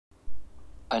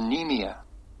anemia,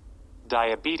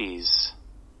 diabetes,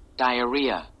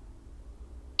 diarrhea,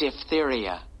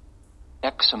 diphtheria,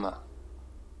 eczema,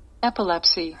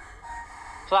 epilepsy,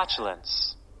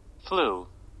 flatulence, flu,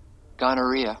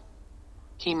 gonorrhea,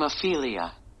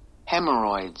 hemophilia,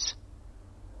 hemorrhoids,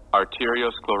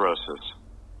 arteriosclerosis,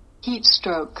 heat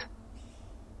stroke,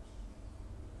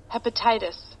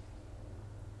 hepatitis,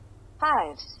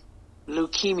 hives,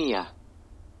 leukemia,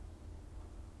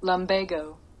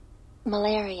 lumbago,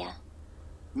 malaria,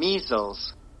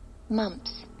 measles,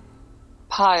 mumps,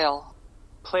 pile,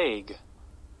 plague,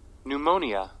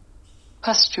 pneumonia,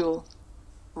 pustule,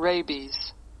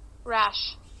 rabies,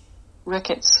 rash,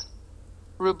 rickets,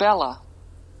 rubella,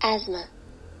 asthma,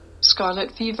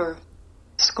 scarlet fever,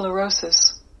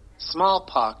 sclerosis,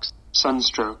 smallpox,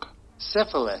 sunstroke,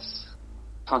 syphilis,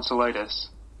 tonsillitis,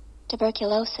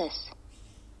 tuberculosis,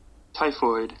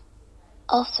 typhoid,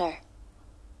 ulcer,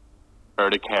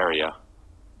 urticaria,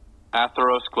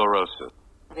 atherosclerosis,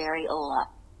 variola,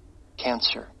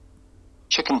 cancer,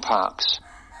 chickenpox,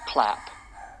 clap,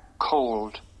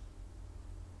 cold,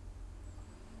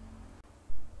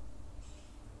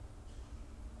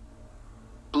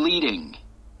 bleeding,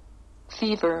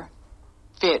 fever,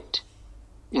 fit,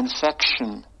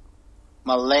 infection,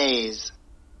 malaise,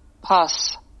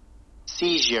 pus,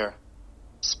 seizure,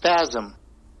 spasm,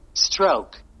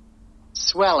 stroke,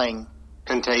 swelling,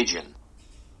 contagion,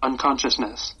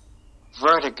 unconsciousness,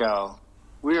 vertigo,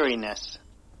 weariness,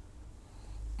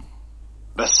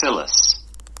 bacillus,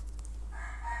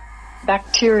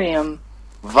 bacterium,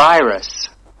 virus,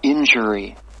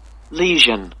 injury,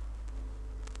 lesion,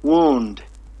 wound,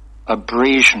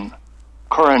 abrasion,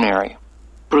 coronary,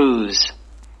 bruise,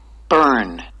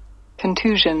 burn,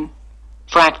 contusion,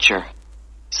 fracture,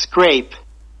 scrape,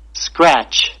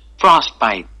 scratch,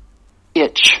 frostbite,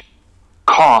 itch,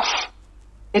 cough,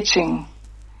 itching,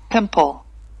 pimple,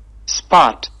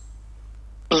 spot,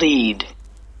 bleed,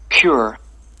 cure,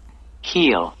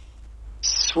 heal,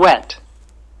 sweat,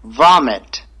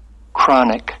 vomit,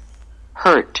 chronic,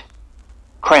 hurt,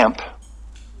 cramp,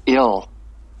 ill,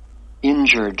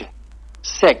 injured,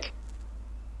 sick,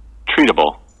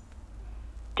 treatable,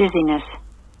 dizziness,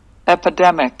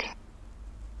 epidemic,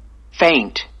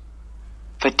 faint,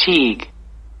 fatigue,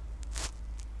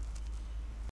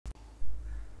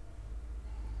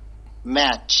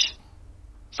 match,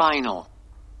 final,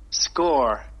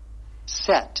 score,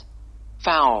 set,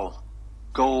 foul,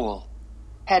 goal,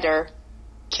 header,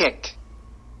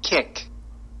 kick,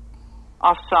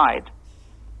 offside,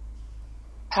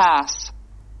 pass,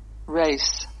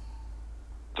 race,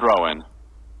 throw-in,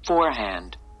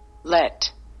 forehand,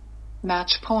 let,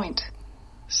 match point,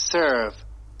 serve,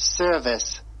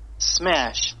 service,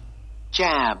 smash,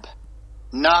 jab,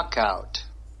 knockout,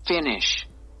 finish,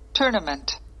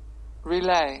 tournament,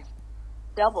 relay,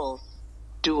 doubles,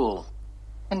 duel,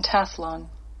 pentathlon,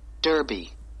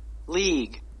 derby,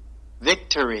 league,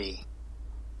 victory,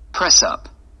 press up,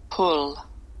 pull,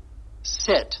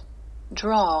 sit,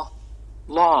 draw,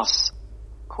 loss,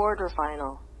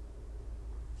 quarterfinal,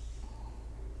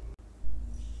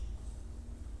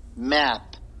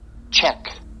 map, check,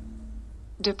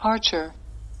 departure,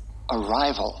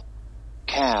 arrival,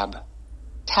 cab,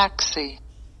 taxi,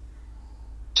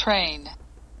 train,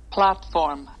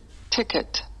 platform,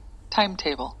 ticket,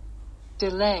 timetable,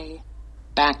 delay,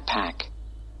 backpack,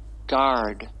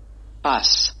 guard,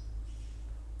 bus,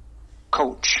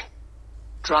 coach,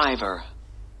 driver,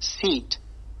 seat,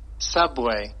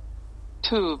 subway,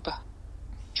 tube,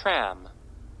 tram,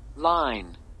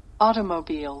 line,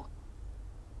 automobile,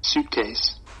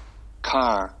 suitcase,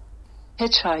 car,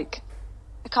 hitchhike,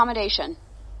 accommodation,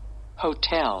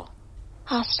 hotel,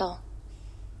 hostel,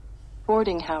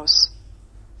 boarding house,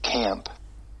 camp,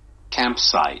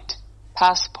 campsite,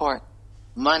 passport,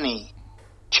 money,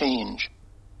 change,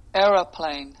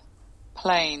 aeroplane,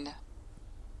 plane,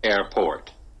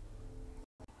 airport,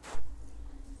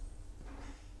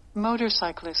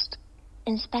 motorcyclist,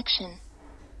 inspection,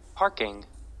 parking,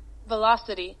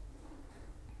 velocity,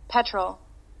 petrol,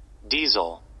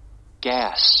 diesel,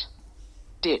 gas,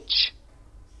 ditch,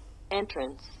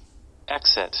 entrance,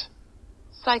 exit,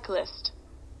 cyclist,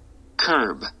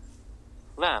 curb,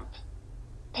 lamp,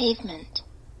 pavement,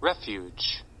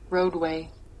 refuge, roadway,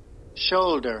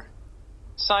 shoulder,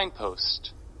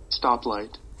 signpost,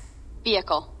 stoplight,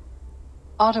 vehicle,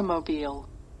 automobile,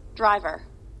 driver,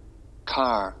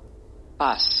 car,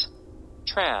 bus,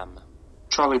 tram,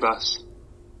 trolleybus,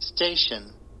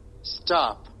 station,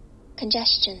 stop,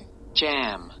 congestion,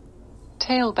 jam,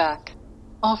 tailback,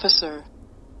 officer,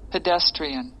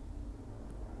 pedestrian,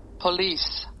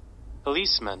 police,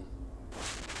 policeman,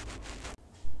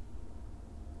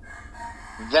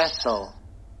 Vessel.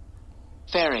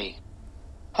 Ferry.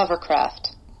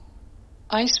 Hovercraft.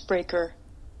 Icebreaker.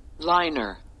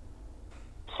 Liner.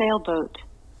 Sailboat.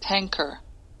 Tanker.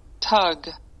 Tug.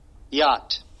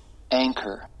 Yacht.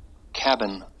 Anchor.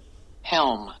 Cabin.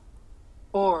 Helm.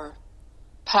 Oar.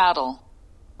 Paddle.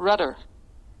 Rudder.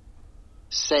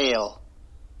 Sail.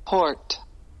 Port.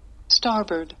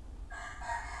 Starboard.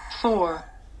 Fore.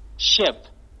 Ship.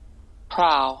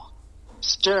 Prow.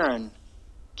 Stern.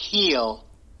 Keel.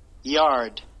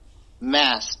 Yard.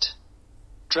 Mast.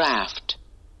 Draft.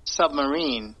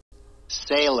 Submarine.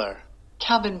 Sailor.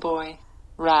 Cabin boy.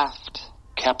 Raft.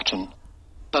 Captain.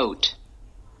 Boat.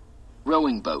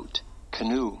 Rowing boat.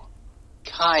 Canoe.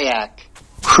 Kayak.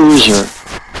 Cruiser.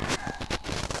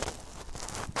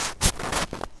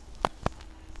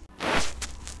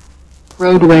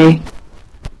 Roadway.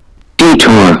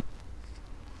 Detour.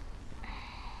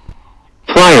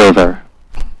 Flyover.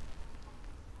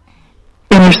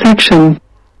 Intersection.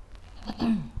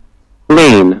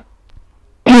 Lane.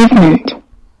 Pavement.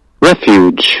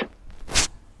 Refuge.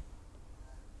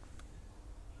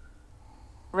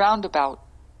 Roundabout.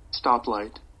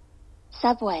 Stoplight.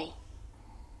 Subway.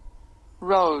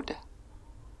 Road.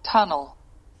 Tunnel.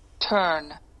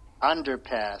 Turn.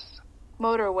 Underpass.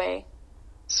 Motorway.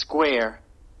 Square.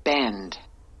 Bend.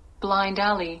 Blind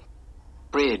alley.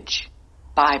 Bridge.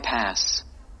 Bypass.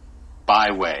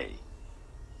 Byway.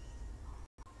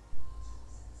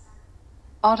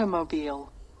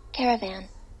 Automobile. Caravan.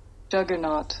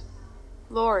 Juggernaut.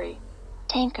 Lorry.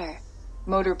 Tanker.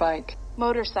 Motorbike.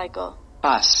 Motorcycle.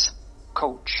 Bus.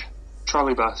 Coach.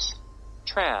 Trolley bus.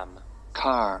 Tram.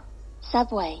 Car.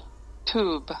 Subway.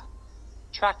 Tube.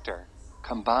 Tractor.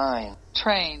 Combine.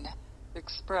 Train.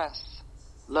 Express.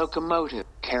 Locomotive.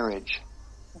 Carriage.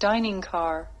 Dining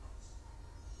car.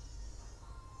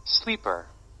 Sleeper.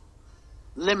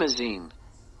 Limousine.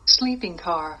 Sleeping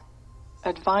car.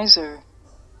 Advisor.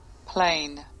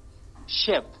 Plane.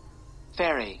 Ship.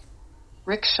 Ferry.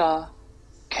 Rickshaw.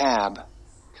 Cab.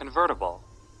 Convertible.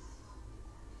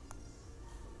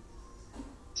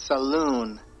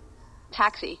 Saloon.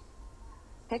 Taxi.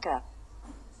 Pickup.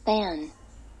 Van.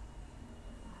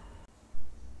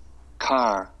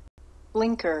 Car.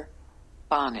 Blinker.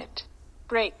 Bonnet.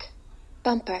 Brake.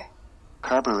 Bumper.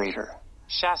 Carburetor.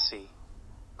 Chassis.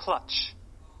 Clutch.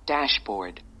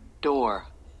 Dashboard. Door.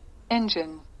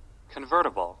 Engine.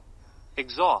 Convertible.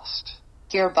 Exhaust.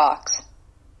 Gearbox.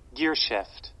 Gear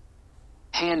shift.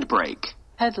 Handbrake.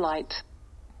 Headlight.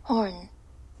 Horn.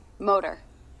 Motor.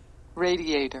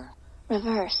 Radiator.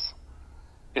 Reverse.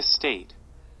 Estate.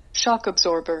 Shock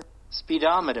absorber.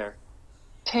 Speedometer.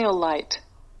 Tail light.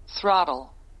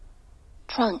 Throttle.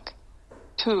 Trunk.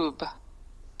 Tube.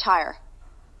 Tire.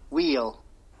 Wheel.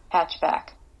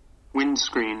 Hatchback.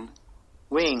 Windscreen.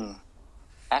 Wing.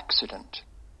 Accident.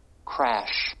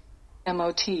 Crash.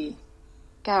 MOT.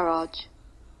 Garage.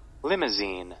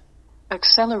 Limousine.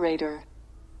 Accelerator.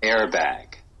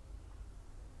 Airbag.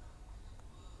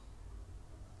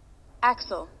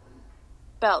 Axle.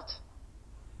 Belt.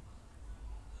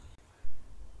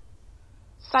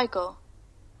 Cycle.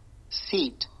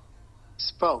 Seat.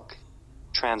 Spoke.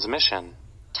 Transmission.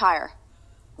 Tire.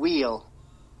 Wheel.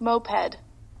 Moped.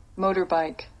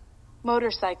 Motorbike.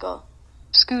 Motorcycle.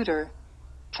 Scooter.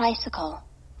 Tricycle.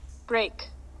 Brake.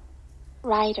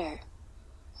 Rider.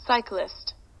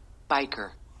 Cyclist.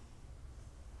 Biker.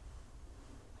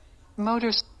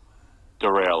 Motor.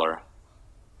 Derailleur.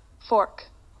 Fork.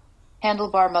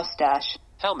 Handlebar mustache.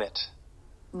 Helmet.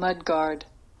 Mudguard.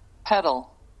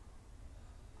 Pedal.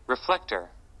 Reflector.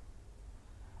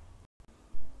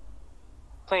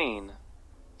 Plane.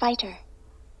 Fighter.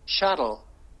 Shuttle.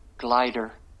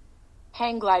 Glider.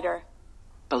 Hang glider.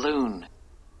 Balloon.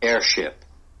 Airship.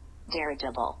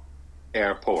 Dirigible.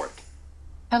 Airport.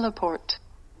 Heliport.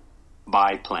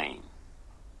 Biplane.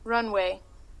 Runway.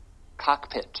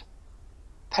 Cockpit.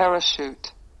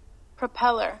 Parachute.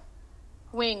 Propeller.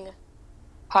 Wing.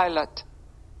 Pilot.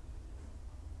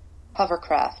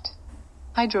 Hovercraft.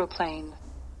 Hydroplane.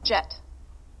 Jet.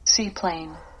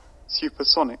 Seaplane.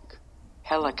 Supersonic.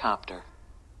 Helicopter.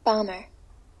 Bomber.